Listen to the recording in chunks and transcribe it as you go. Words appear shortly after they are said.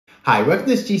Hi, welcome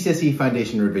to this GCSE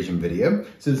Foundation Revision video.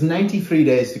 So there's 93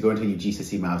 days to go until your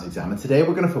GCSE Maths exam, and today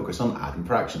we're going to focus on adding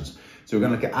fractions. So we're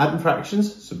going to look at adding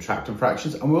fractions, subtracting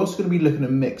fractions, and we're also going to be looking at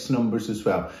mixed numbers as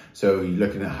well. So you're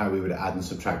looking at how we would add and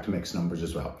subtract mixed numbers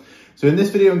as well. So in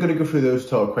this video, I'm going to go through those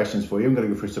 12 questions for you. I'm going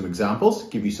to go through some examples,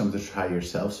 give you some to try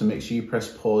yourself. So make sure you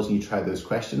press pause and you try those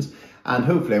questions. And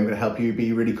hopefully I'm going to help you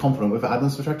be really confident with adding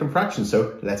and subtracting fractions.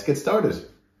 So let's get started.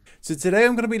 So today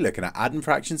I'm going to be looking at adding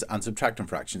fractions and subtracting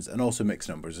fractions and also mixed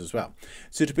numbers as well.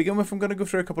 So to begin with, I'm going to go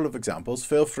through a couple of examples.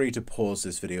 Feel free to pause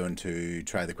this video and to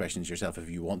try the questions yourself if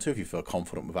you want to, if you feel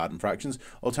confident with adding fractions.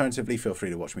 Alternatively, feel free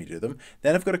to watch me do them.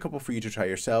 Then I've got a couple for you to try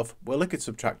yourself. We'll look at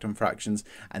subtracting fractions,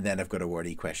 and then I've got a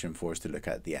wordy question for us to look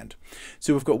at the end.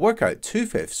 So we've got work out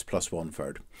 2/5 plus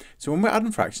 1/3. So when we're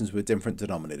adding fractions with different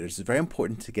denominators, it's very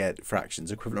important to get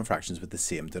fractions, equivalent fractions with the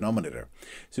same denominator.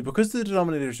 So because the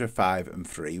denominators are 5 and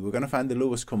 3, we're going to find the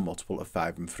lowest common multiple of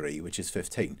 5 and 3, which is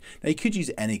 15. Now you could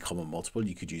use any common multiple,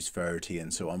 you could use 30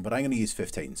 and so on, but I'm going to use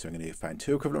 15. So I'm going to find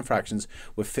two equivalent fractions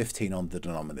with 15 on the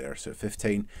denominator. So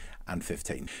 15 and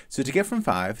 15. So to get from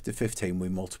 5 to 15, we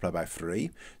multiply by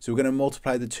 3. So we're going to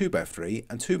multiply the 2 by 3,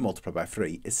 and 2 multiplied by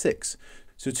 3 is 6.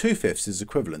 So 2/5 is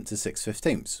equivalent to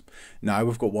 6/15. Now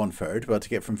we've got 1/3. Well, to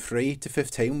get from 3 to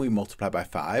 15, we multiply by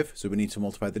 5. So we need to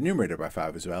multiply the numerator by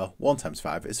 5 as well. 1 times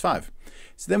 5 is 5.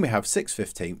 So then we have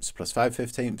 6/15 plus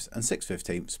 5/15, and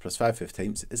 6/15 plus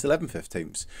 5/15 is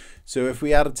 11/15. So if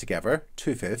we add it together,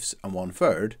 2/5 and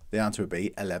 1/3, the answer would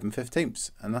be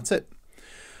 11/15. And that's it.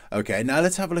 Okay, now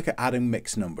let's have a look at adding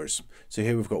mixed numbers. So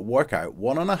here we've got work out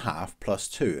 1½ plus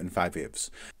 2 and 5/8.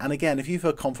 And again, if you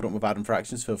feel confident with adding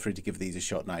fractions, feel free to give these a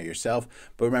shot now yourself.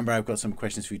 But remember, I've got some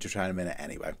questions for you to try in a minute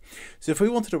anyway. So if we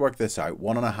wanted to work this out,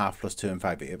 1½ plus 2 and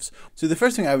 5/8. So the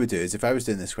first thing I would do is, if I was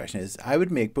doing this question, is I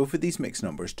would make both of these mixed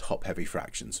numbers top-heavy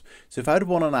fractions. So if I had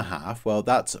 1½ well,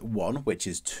 that's 1, which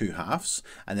is 2 halves,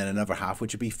 and then another half,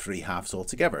 which would be 3 halves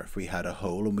altogether. If we had a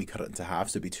whole and we cut it into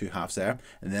halves, there'd be 2 halves there,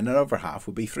 and then another half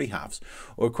would be 3 halves.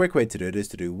 Or a quick way to do it is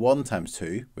to do 1 times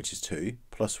 2, which is 2,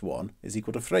 plus 1 is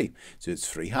equal to 3. So it's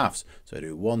 3 halves. So I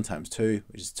do 1 times 2,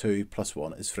 which is 2, plus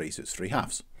 1 is 3, so it's 3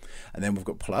 halves. And then we've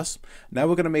got plus. Now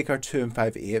we're going to make our 2 and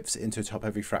 5/8 into a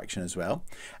top-heavy fraction as well.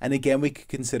 And again, we could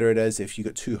consider it as if you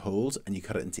got 2 wholes and you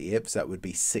cut it into eighths, that would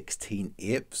be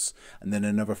 16/8. And then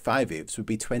another 5/8 would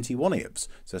be 21/8.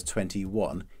 So that's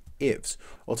 21 eighths.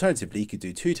 Alternatively, you could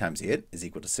do 2 times 8 is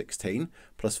equal to 16,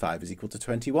 plus 5 is equal to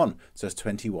 21. So that's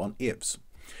 21 eighths.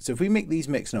 So if we make these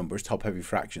mixed numbers top-heavy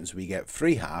fractions, we get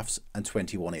 3 halves and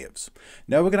 21 eighths.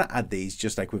 Now we're going to add these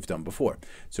just like we've done before.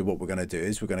 So what we're going to do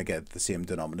is we're going to get the same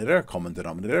denominator, a common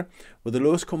denominator. Well, the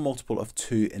lowest common multiple of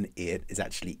 2 and 8 is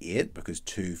actually 8, because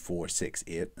 2, 4, 6,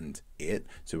 8, and 8.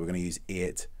 So we're going to use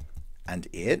 8 and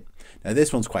 8. Now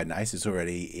this one's quite nice, it's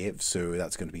already eighths, so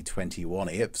that's going to be 21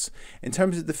 eighths. In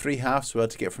terms of the 3 halves, well,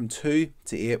 to get from 2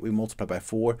 to 8, we multiply by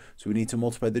 4, so we need to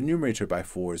multiply the numerator by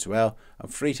 4 as well,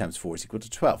 and 3 times 4 is equal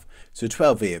to 12. So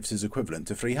 12 eighths is equivalent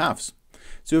to 3 halves.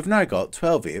 So we've now got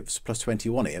 12 eighths plus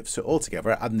 21 eighths, so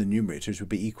altogether adding the numerators would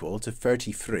be equal to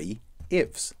 33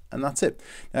 eighths. And that's it.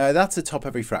 Now that's a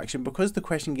top-heavy fraction. Because the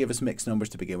question gave us mixed numbers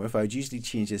to begin with, I would usually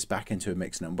change this back into a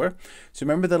mixed number. So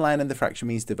remember, the line in the fraction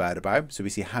means divided by. So we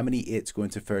see how many 8s go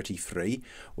into 33.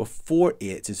 Well, 4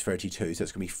 8s is 32, so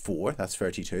it's going to be 4. That's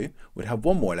 32. We'd have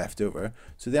one more left over,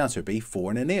 so the answer would be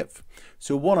 4 1/8.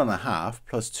 So 1½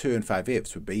 plus 2 and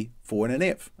 5/8 would be 4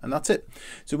 1/8, and that's it.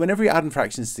 So whenever you're adding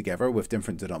fractions together with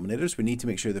different denominators, we need to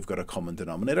make sure they've got a common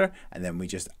denominator, and then we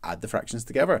just add the fractions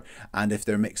together. And if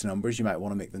they're mixed numbers, you might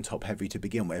want to make them top heavy to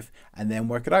begin with and then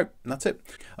work it out, and that's it.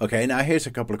 Okay, now here's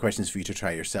a couple of questions for you to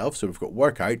try yourself. So we've got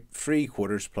work out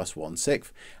 3/4 plus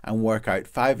 1/6 and work out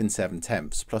 5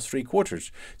 7/10 plus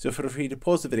 3/4. So feel free to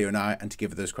pause the video now and to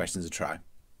give those questions a try.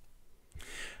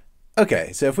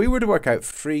 Okay, so if we were to work out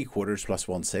 3/4 plus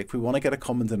 1/6, we want to get a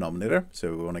common denominator. So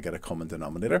we want to get a common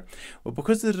denominator. Well,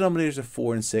 because the denominators are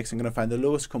 4 and 6, I'm going to find the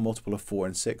lowest common multiple of 4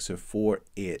 and 6. So 4,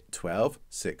 8, 12,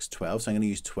 6, 12. So I'm going to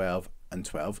use 12 and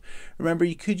 12. Remember,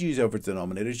 you could use over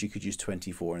denominators, you could use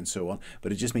 24 and so on,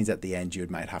 but it just means at the end you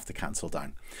might have to cancel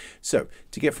down. So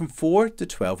to get from 4 to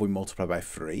 12, we multiply by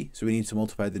 3. So we need to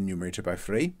multiply the numerator by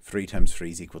 3. 3 times 3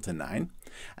 is equal to 9.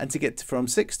 And to get from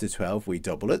 6 to 12, we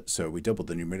double it. So we double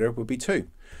the numerator, would be 2.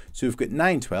 So we've got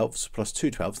 9 twelfths plus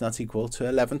 2 twelfths, and that's equal to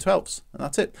 11 twelfths. And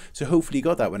that's it. So hopefully you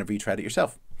got that whenever you tried it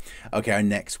yourself. Okay, our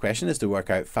next question is to work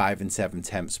out 5 and 7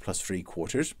 tenths plus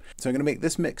 3/4. So I'm going to make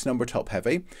this mixed number top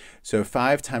heavy. So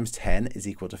 5 times 10 is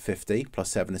equal to 50,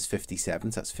 plus 7 is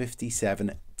 57, so that's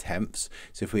 57 tenths.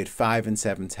 So if we had 5 and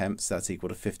 7 tenths, that's equal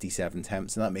to 57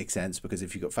 tenths, and that makes sense because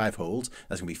if you've got 5 wholes,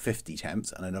 that's going to be 50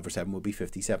 tenths, and another 7 will be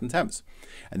 57 tenths.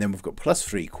 And then we've got plus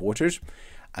 3/4.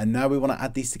 And now we want to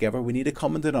add these together. We need a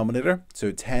common denominator.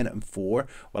 So 10 and 4.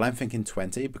 Well, I'm thinking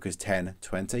 20 because 10,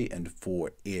 20, and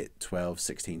 4, 8, 12,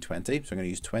 16, 20. So I'm going to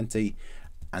use 20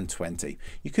 and 20.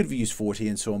 You could have used 40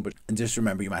 and so on, but and just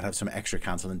remember you might have some extra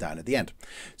cancelling down at the end.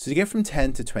 So to get from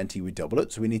 10 to 20, we double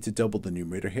it. So we need to double the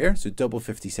numerator here. So double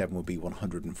 57 will be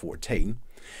 114.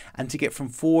 And to get from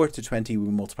 4 to 20, we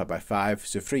multiply by 5.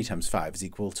 So 3 times 5 is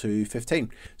equal to 15.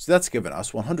 So that's given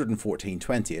us 114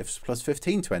 twentieths plus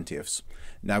 15 twentieths.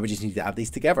 Now we just need to add these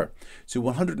together. So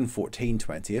 114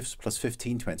 twentieths plus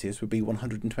 15 twentieths would be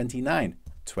 129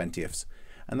 twentieths.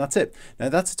 And that's it. Now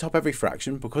that's a top every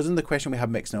fraction. Because in the question we have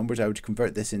mixed numbers, I would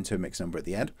convert this into a mixed number at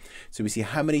the end. So we see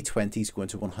how many 20s go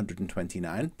into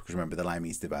 129, because remember the line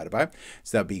means divided by.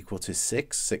 So that would be equal to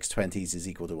 6. 6 20s is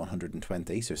equal to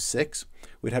 120. So 6.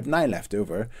 We'd have 9 left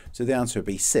over. So the answer would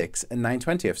be 6 and 9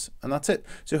 twentieths. And that's it.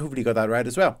 So hopefully you got that right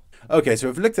as well. Okay, so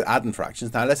we've looked at adding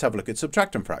fractions. Now let's have a look at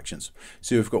subtracting fractions.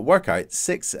 So we've got work out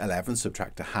 6/11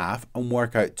 subtract a half, and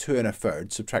work out 2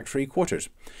 1/3 subtract 3/4.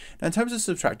 Now in terms of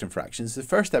subtracting fractions, the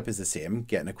first step is the same,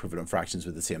 getting equivalent fractions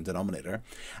with the same denominator.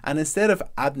 And instead of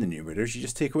adding the numerators, you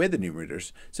just take away the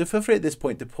numerators. So feel free at this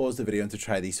point to pause the video and to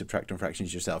try these subtracting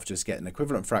fractions yourself, just getting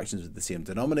equivalent fractions with the same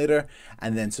denominator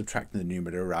and then subtracting the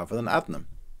numerator rather than adding them.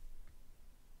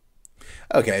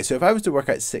 Okay, so if I was to work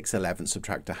out 6/11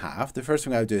 subtract a half, the first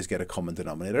thing I would do is get a common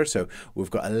denominator. So we've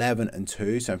got 11 and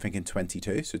 2, so I'm thinking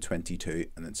 22. So 22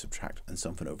 and then subtract and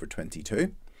something over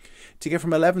 22. To get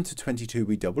from 11 to 22,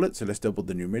 we double it. So let's double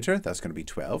the numerator. That's going to be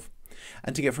 12.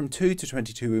 And to get from 2 to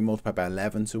 22, we multiply by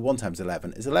 11. So 1 times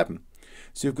 11 is 11.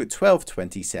 So we've got 12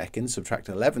 20-seconds, subtract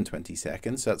 11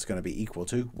 20-seconds. So that's going to be equal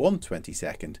to 1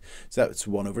 22nd. So that's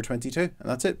 1 over 22. And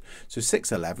that's it. So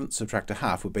 6/11 subtract a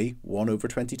half would be 1 over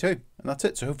 22. And that's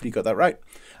it. So hopefully you got that right.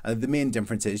 And the main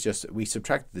difference is just we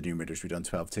subtracted the numerators. We've done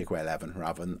 12 take away 11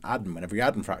 rather than adding. Whenever you're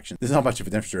adding fractions, there's not much of a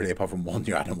difference really, apart from one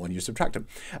you're adding, one you're subtracting.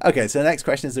 Okay, so the next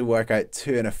question is to work out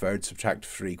 2 1/3 subtract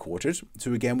 3/4.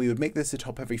 So again, we would make this a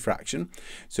top every fraction.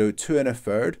 So 2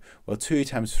 1/3, well 2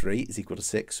 times 3 is equal to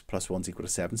 6, plus 1 is equal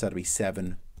to 7, so that'll be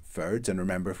 7 thirds. And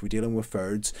remember, if we're dealing with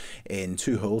thirds in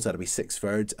 2 wholes, that'll be 6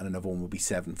 thirds, and another one will be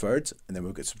 7 thirds, and then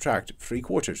we'll get subtract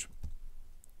 3/4.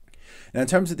 Now in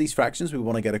terms of these fractions, we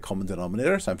want to get a common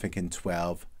denominator, so I'm thinking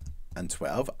 12 and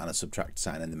 12 and a subtract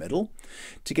sign in the middle.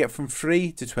 To get from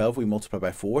 3 to 12, we multiply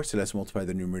by 4, so let's multiply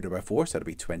the numerator by 4, so that'll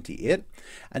be 28.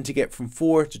 And to get from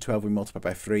 4 to 12, we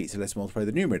multiply by 3, so let's multiply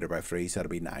the numerator by 3, so that'll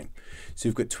be 9. So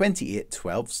we've got 28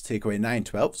 twelfths, take away 9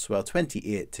 twelfths, well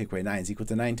 28 take away 9 is equal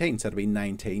to 19, so that'll be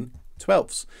 19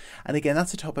 twelfths. And again, that's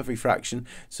the top every fraction.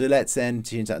 So let's then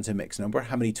change that into a mixed number.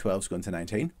 How many 12s go into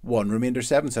 19? 1, remainder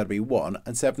 7, so that'd be 1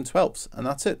 and 7 twelfths, and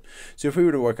that's it. So if we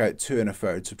were to work out 2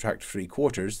 1/3 subtract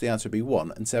 3/4, the answer would be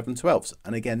 1 and 7 twelfths.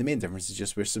 And again, the main difference is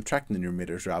just we're subtracting the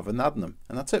numerators rather than adding them,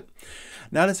 and that's it.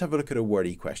 Now let's have a look at a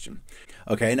wordy question.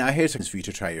 Okay, now here's something for you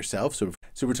to try yourself. So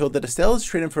we're told that Estelle is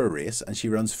training for a race, and she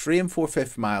runs 3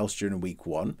 4/5 miles during week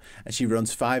 1, and she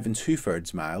runs 5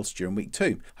 2/3 miles during week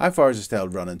 2. How far has Estelle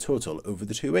run in total over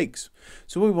the 2 weeks?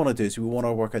 So what we want to do is we want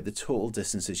to work out the total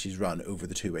distance that she's run over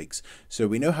the 2 weeks. So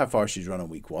we know how far she's run on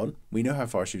week 1, we know how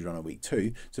far she's run on week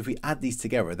 2, so if we add these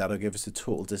together, that'll give us the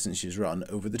total distance she's run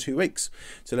over the 2 weeks.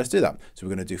 So let's do that. So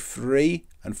we're going to do 3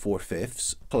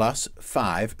 4/5 plus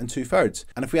 5 2/3,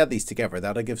 and if we add these together,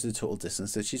 that'll give us the total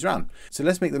distance that she's run. So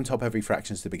let's make them top every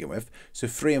fractions to begin with. So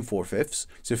 3 4/5,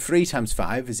 so 3 times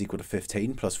 5 is equal to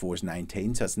 15, plus 4 is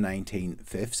 19, so that's 19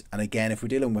 fifths. And again, if we're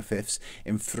dealing with fifths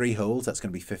in 3 wholes, that's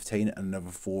going to be 15, and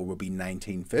another 4 will be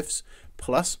 19 fifths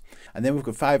plus. And then we've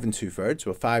got 5 2/3,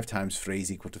 well 5 times 3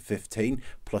 is equal to 15,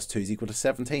 plus 2 is equal to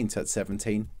 17, so that's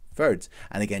 17 thirds.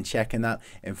 And again, checking that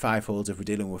in 5 wholes, if we're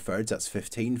dealing with thirds, that's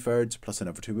 15 thirds, plus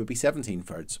another 2 would be 17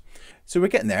 thirds. So we're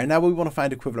getting there. Now we want to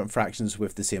find equivalent fractions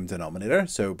with the same denominator.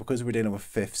 So because we're dealing with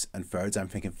fifths and thirds, I'm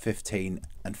thinking 15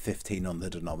 and 15 on the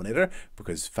denominator,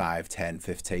 because 5, 10,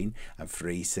 15, and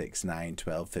 3, 6, 9,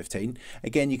 12, 15.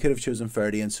 Again, you could have chosen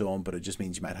 30 and so on, but it just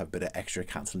means you might have a bit of extra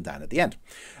cancelling down at the end.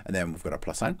 And then we've got our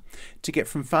plus sign. To get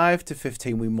from 5 to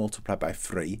 15, we multiply by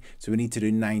 3. So we need to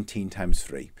do 19 times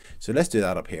 3. So let's do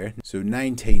that up here. here. So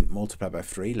 19 multiplied by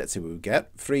 3, let's see what we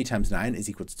get. 3 times 9 is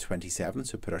equal to 27,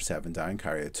 so put our 7 down,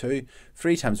 carry a 2.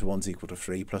 3 times 1 is equal to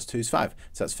 3, plus 2 is 5,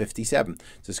 so that's 57.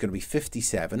 So it's going to be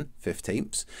 57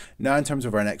 fifteenths. Now in terms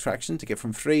of our next fraction, to get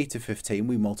from 3 to 15,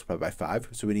 we multiply by 5,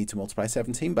 so we need to multiply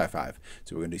 17 by 5.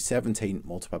 So we're going to do 17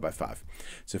 multiplied by 5.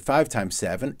 So 5 times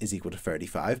 7 is equal to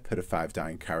 35, put a 5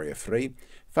 down, carry a 3.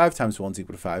 5 times 1 is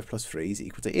equal to 5, plus 3 is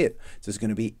equal to 8. So it's going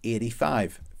to be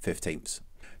 85 fifteenths.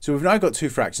 So we've now got two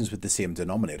fractions with the same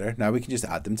denominator. Now we can just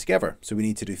add them together. So we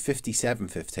need to do 57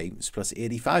 fifteenths plus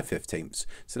 85 fifteenths.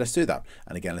 So let's do that.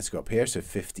 And again, let's go up here. So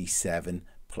 57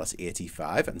 plus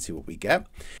 85 and see what we get.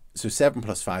 So 7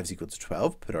 plus 5 is equal to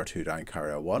 12. Put our 2 down,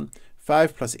 carry our 1.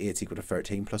 5 plus 8 is equal to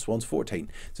 13, plus 1 is 14.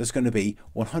 So it's going to be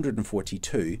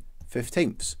 142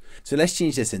 fifteenths. So let's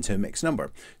change this into a mixed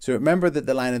number. So remember that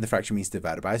the line in the fraction means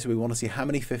divided by, so we want to see how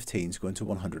many 15s go into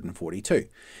 142.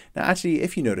 Now actually,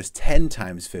 if you notice, 10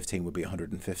 times 15 would be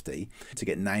 150. To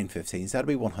get 9 15s, that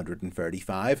would be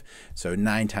 135. So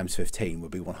 9 times 15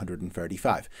 would be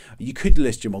 135. You could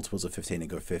list your multiples of 15 and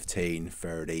go 15,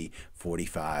 30,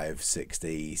 45,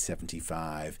 60,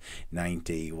 75,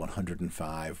 90,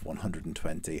 105,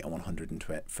 120, and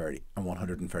 130, and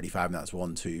 135. And that's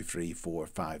 1, 2, 3, 4,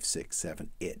 5, 6, 7,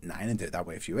 8, 9, and do it that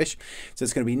way if you wish. So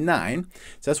it's going to be 9.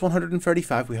 So that's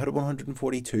 135. We had a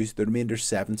 142, so the remainder is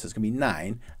 7. So it's going to be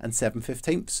 9 and 7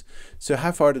 fifteenths. So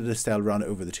how far did Estelle run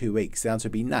over the 2 weeks? The answer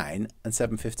would be 9 and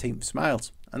 7 fifteenths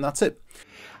miles. And that's it.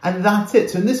 And that's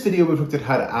it. So in this video, we've looked at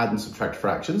how to add and subtract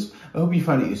fractions. I hope you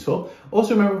found it useful.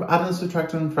 Also remember, adding and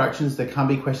subtracting fractions, there can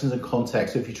be questions in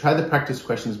context. So if you try the practice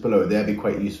questions below, they'll be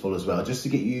quite useful as well, just to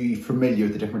get you familiar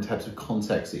with the different types of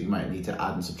context that you might need to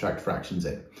add and subtract fractions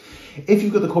in. If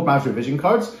you've got the Corbettmaths revision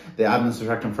cards, the adding and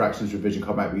subtracting fractions revision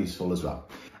card might be useful as well.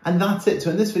 And that's it.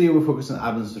 So in this video, we're focused on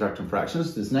adding and subtracting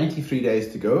fractions. There's 93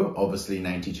 days to go, obviously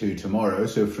 92 tomorrow.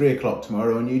 So 3 o'clock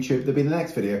tomorrow on YouTube, there'll be the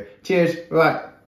next video. Cheers, bye.